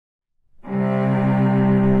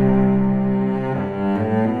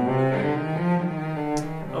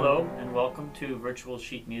to Virtual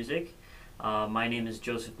Sheet Music. My name is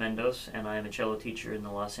Joseph Mendos, and I am a cello teacher in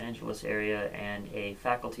the Los Angeles area and a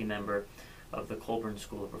faculty member of the Colburn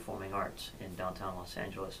School of Performing Arts in downtown Los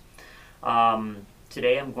Angeles.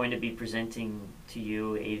 Today I'm going to be presenting to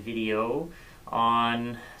you a video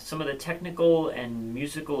on some of the technical and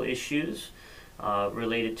musical issues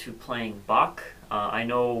related to playing Bach. I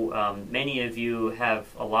know many of you have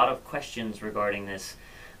a lot of questions regarding this,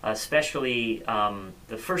 especially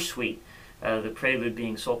the first suite, the prelude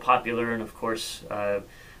being so popular, and of course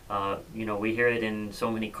you know, we hear it in so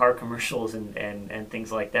many car commercials and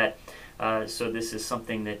things like that. So this is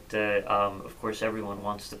something that of course everyone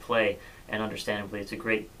wants to play, and understandably it's a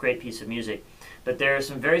great piece of music. But there are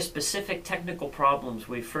some very specific technical problems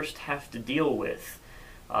we first have to deal with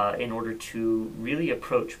in order to really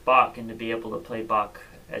approach Bach and to be able to play Bach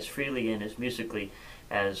as freely and as musically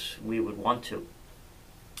as we would want to.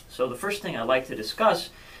 So the first thing I'd like to discuss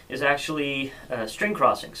is actually string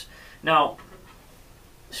crossings. Now,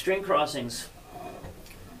 string crossings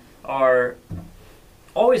are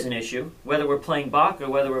always an issue, whether we're playing Bach or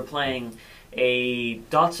whether we're playing a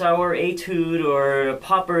Dottsauer etude or a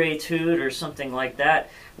Popper etude or something like that.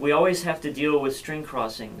 We always have to deal with string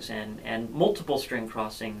crossings and multiple string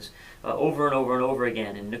crossings over and over and over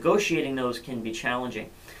again, and negotiating those can be challenging.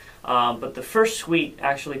 But the first suite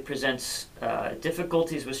actually presents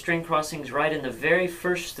difficulties with string crossings right in the very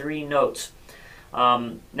first three notes.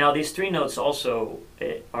 Now these three notes also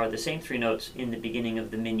are the same three notes in the beginning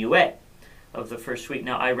of the minuet of the first suite.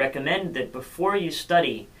 Now I recommend that before you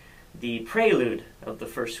study the prelude of the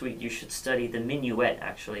first suite, you should study the minuet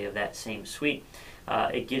actually of that same suite.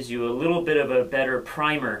 It gives you a little bit of a better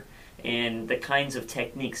primer in the kinds of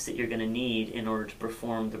techniques that you're going to need in order to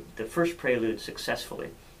perform the first prelude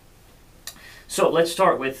successfully. So let's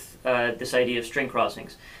start with this idea of string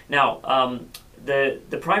crossings. Now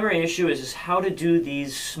the primary issue is how to do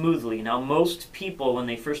these smoothly. Now most people, when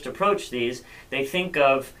they first approach these, they think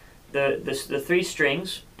of the three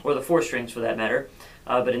strings, or the four strings for that matter,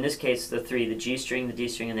 but in this case the three, the G string, the D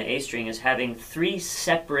string, and the A string, as having three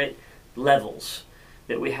separate levels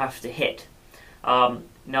that we have to hit.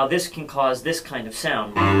 Now this can cause this kind of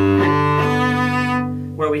sound,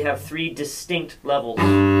 where we have three distinct levels,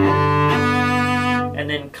 and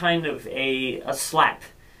then kind of a slap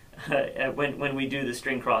when we do the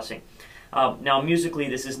string crossing. Now musically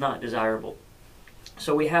this is not desirable.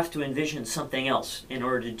 So we have to envision something else in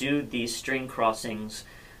order to do these string crossings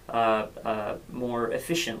more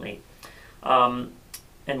efficiently and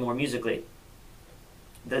more musically.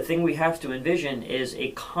 The thing we have to envision is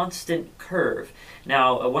a constant curve.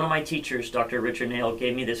 Now one of my teachers, Dr. Richard Nail,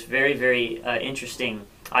 gave me this very interesting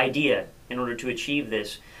idea in order to achieve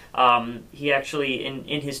this. He actually,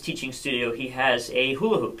 in his teaching studio, he has a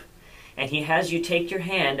hula hoop. And he has you take your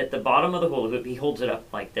hand at the bottom of the hula hoop, he holds it up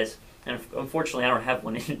like this. And unfortunately I don't have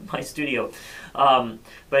one in my studio. And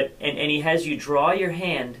he has you draw your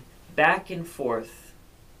hand back and forth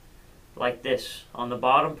like this on the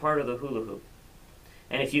bottom part of the hula hoop.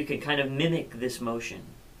 And if you can kind of mimic this motion.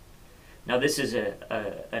 Now this is an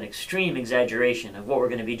extreme exaggeration of what we're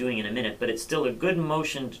going to be doing in a minute, but it's still a good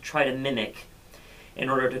motion to try to mimic in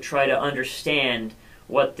order to try to understand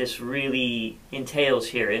what this really entails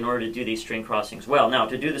here in order to do these string crossings well. Now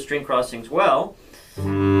to do the string crossings well,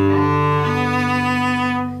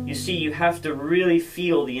 you see you have to really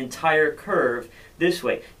feel the entire curve this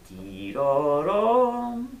way,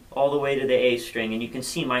 all the way to the A string, and you can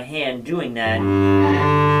see my hand doing that.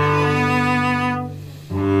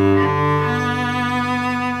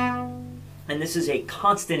 And this is a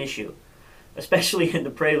constant issue, especially in the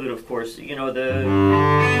prelude, of course. You know,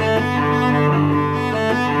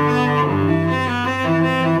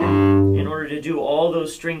 in order to do all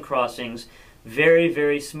those string crossings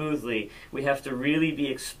very smoothly, we have to really be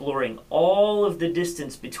exploring all of the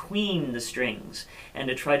distance between the strings and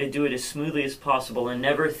to try to do it as smoothly as possible, and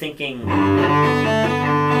never thinking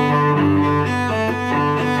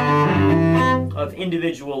of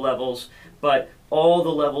individual levels, but all the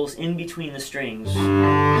levels in between the strings.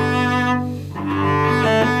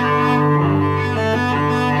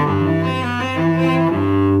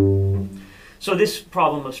 So this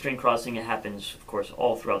problem of string crossing, it happens, of course,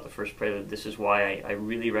 all throughout the first prelude. This is why I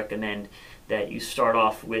really recommend that you start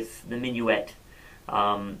off with the minuet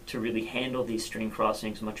to really handle these string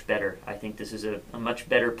crossings much better. I think this is a much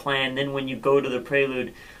better plan. Then when you go to the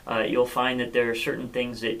prelude, you'll find that there are certain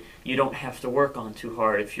things that you don't have to work on too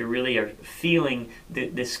hard if you really are feeling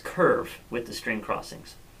this curve with the string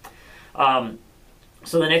crossings.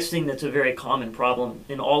 So the next thing that's a very common problem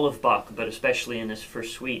in all of Bach, but especially in this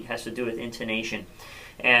first suite, has to do with intonation.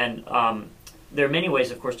 And there are many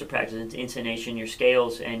ways, of course, to practice intonation. Your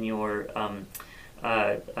scales and your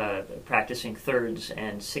practicing thirds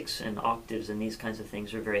and sixths and octaves and these kinds of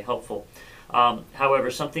things are very helpful.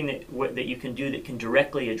 However, something that you can do that can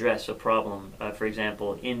directly address a problem, for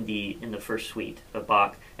example, in the first suite of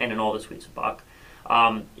Bach and in all the suites of Bach,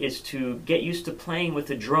 is to get used to playing with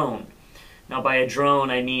a drone. Now, by a drone,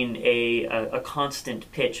 I mean a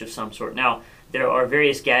constant pitch of some sort. Now, there are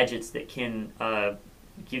various gadgets that can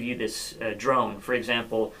give you this drone. For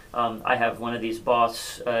example, I have one of these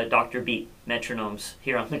Boss Dr. Beat metronomes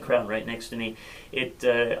here on the ground right next to me. It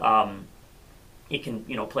can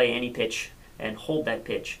play any pitch and hold that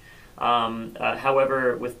pitch.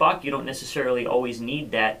 However, with Bach, you don't necessarily always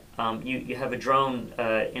need that. You have a drone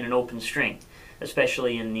in an open string,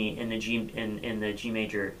 especially in the G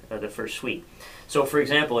major, the first suite. So, for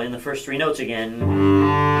example, in the first three notes again,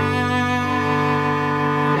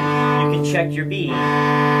 you can check your B and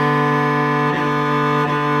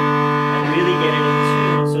really get it in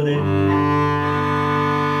tune, so that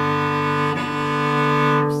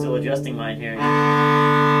I'm still adjusting mine here.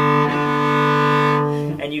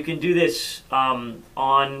 And you can do this on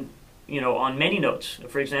many notes.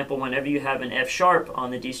 For example, whenever you have an F sharp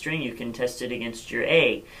on the D string, you can test it against your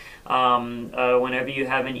A. Whenever you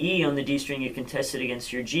have an E on the D string, you can test it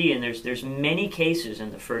against your G. And there's many cases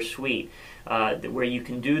in the first suite where you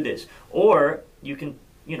can do this. Or you can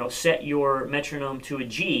set your metronome to a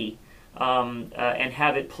G and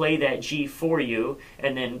have it play that G for you,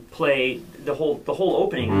 and then play the whole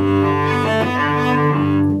opening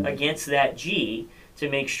against that G to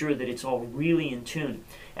make sure that it's all really in tune.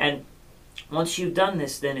 And once you've done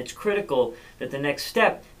this, then it's critical that the next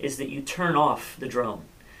step is that you turn off the drone,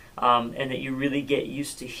 and that you really get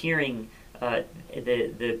used to hearing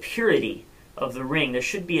the purity of the ring. There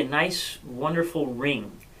should be a nice, wonderful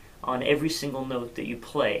ring on every single note that you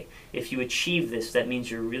play. If you achieve this, that means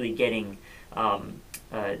you're really getting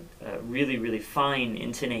really, really fine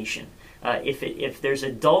intonation. If there's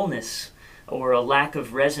a dullness or a lack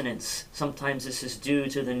of resonance, sometimes this is due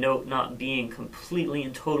to the note not being completely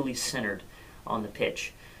and totally centered on the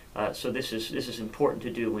pitch. So this is important to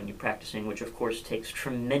do when you're practicing, which of course takes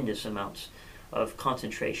tremendous amounts of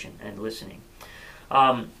concentration and listening.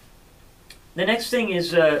 The next thing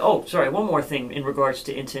is, one more thing in regards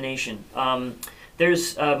to intonation.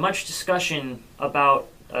 There's much discussion about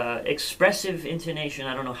expressive intonation.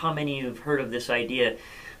 I don't know how many of you have heard of this idea,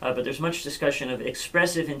 but there's much discussion of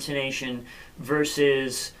expressive intonation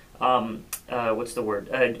versus,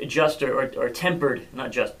 just or tempered,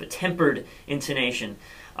 not just, but tempered intonation.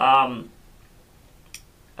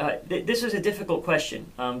 This is a difficult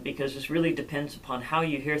question because this really depends upon how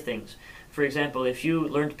you hear things. For example, if you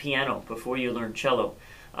learned piano before you learned cello,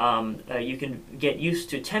 you can get used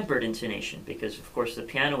to tempered intonation because, of course, the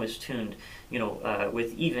piano is tuned,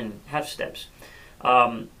 with even half steps.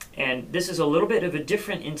 And this is a little bit of a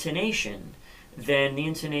different intonation than the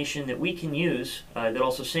intonation that we can use, that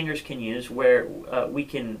also singers can use, where we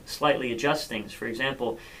can slightly adjust things. For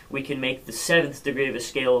example, we can make the 7th degree of a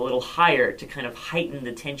scale a little higher to kind of heighten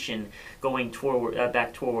the tension going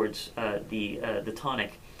back towards the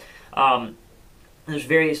tonic. There's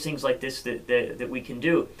various things like this that we can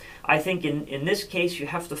do. I think in this case you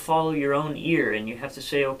have to follow your own ear, and you have to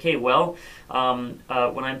say, okay, well,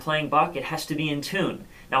 when I'm playing Bach, it has to be in tune.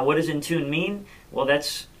 Now, what does in tune mean? Well,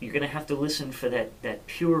 you're going to have to listen for that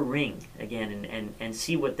pure ring again, and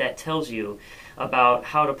see what that tells you about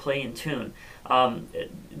how to play in tune.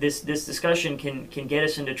 This discussion can get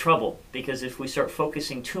us into trouble, because if we start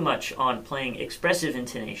focusing too much on playing expressive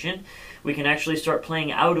intonation, we can actually start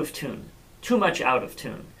playing out of tune, too much out of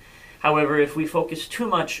tune. However, if we focus too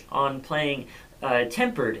much on playing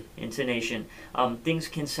tempered intonation, things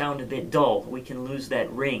can sound a bit dull. We can lose that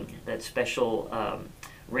ring, that special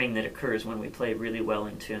ring that occurs when we play really well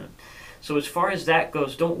in tune. So as far as that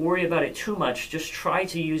goes, don't worry about it too much. Just try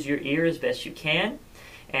to use your ear as best you can,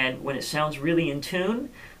 and when it sounds really in tune,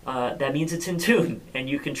 that means it's in tune, and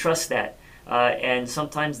you can trust that. And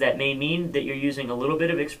sometimes that may mean that you're using a little bit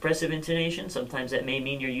of expressive intonation. Sometimes that may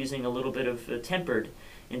mean you're using a little bit of tempered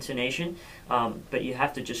intonation, but you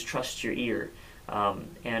have to just trust your ear.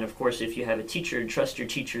 And of course, if you have a teacher, trust your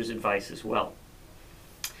teacher's advice as well.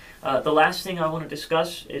 The last thing I want to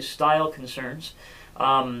discuss is style concerns.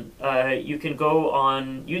 You can go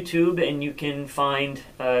on YouTube and you can find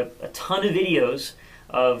a ton of videos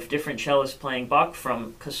of different cellists playing Bach,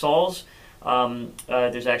 from Casals.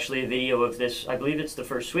 There's actually a video of this, I believe it's the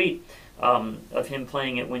first suite, of him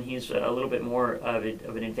playing it when he's a little bit more of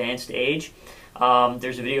an advanced age.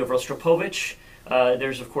 There's a video of Rostropovich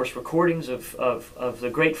There's, of course, recordings of the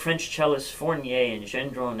great French cellists Fournier and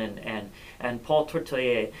Gendron and Paul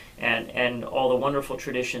Tourtellier and all the wonderful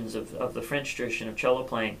traditions of the French tradition of cello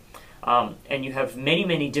playing. And you have many,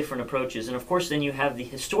 many different approaches. And, of course, then you have the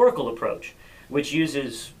historical approach, which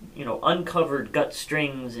uses, you know, uncovered gut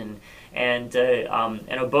strings and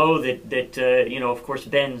a bow that you know, of course,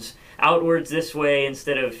 bends outwards this way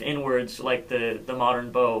instead of inwards like the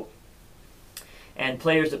modern bow. And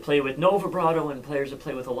players that play with no vibrato and players that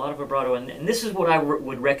play with a lot of vibrato. And this is what I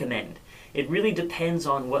would recommend. It really depends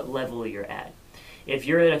on what level you're at. If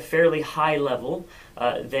you're at a fairly high level,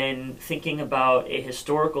 then thinking about a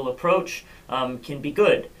historical approach can be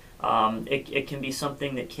good. It can be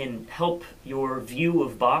something that can help your view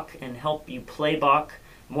of Bach and help you play Bach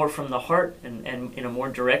more from the heart and in a more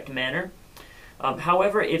direct manner.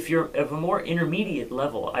 However, if you're of a more intermediate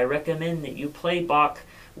level, I recommend that you play Bach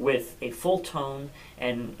with a full tone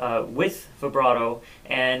and with vibrato,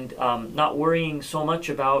 and not worrying so much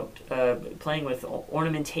about playing with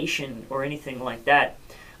ornamentation or anything like that,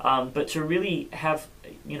 but to really have,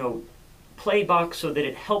 you know, play Bach so that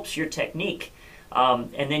it helps your technique.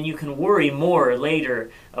 And then you can worry more later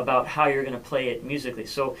about how you're going to play it musically.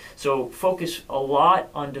 So focus a lot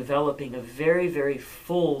on developing a very, very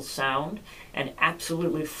full sound and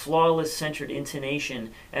absolutely flawless centered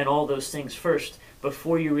intonation and all those things first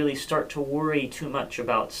before you really start to worry too much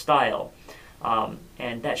about style.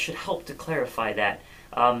 And that should help to clarify that.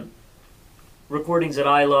 Recordings that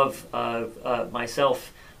I love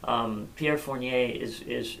myself, Pierre Fournier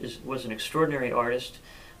was an extraordinary artist.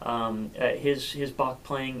 His Bach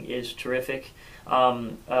playing is terrific.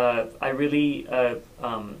 I really,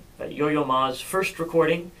 Yo-Yo Ma's first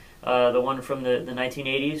recording, the one from the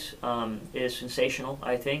 1980s, is sensational,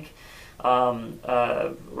 I think.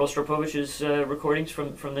 Rostropovich's recordings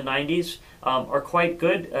from the 90s are quite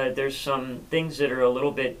good. There's some things that are a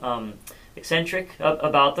little bit eccentric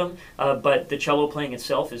about them, but the cello playing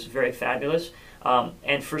itself is very fabulous.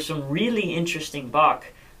 And for some really interesting Bach,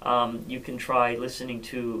 you can try listening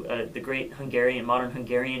to the great modern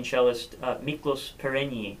Hungarian cellist Miklos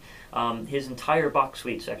Perényi. His entire Bach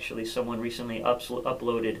suites, actually, someone recently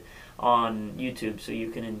uploaded on YouTube, so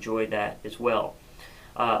you can enjoy that as well.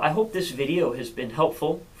 I hope this video has been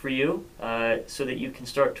helpful for you, so that you can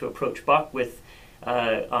start to approach Bach with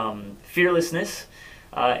fearlessness.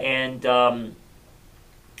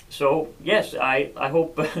 So yes, I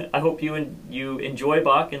hope I hope you enjoy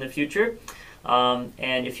Bach in the future.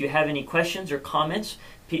 And if you have any questions or comments,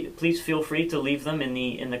 please feel free to leave them in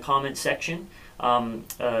the comment section on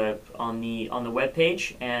the web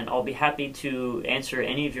page, and I'll be happy to answer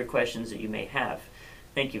any of your questions that you may have.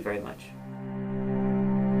 Thank you very much.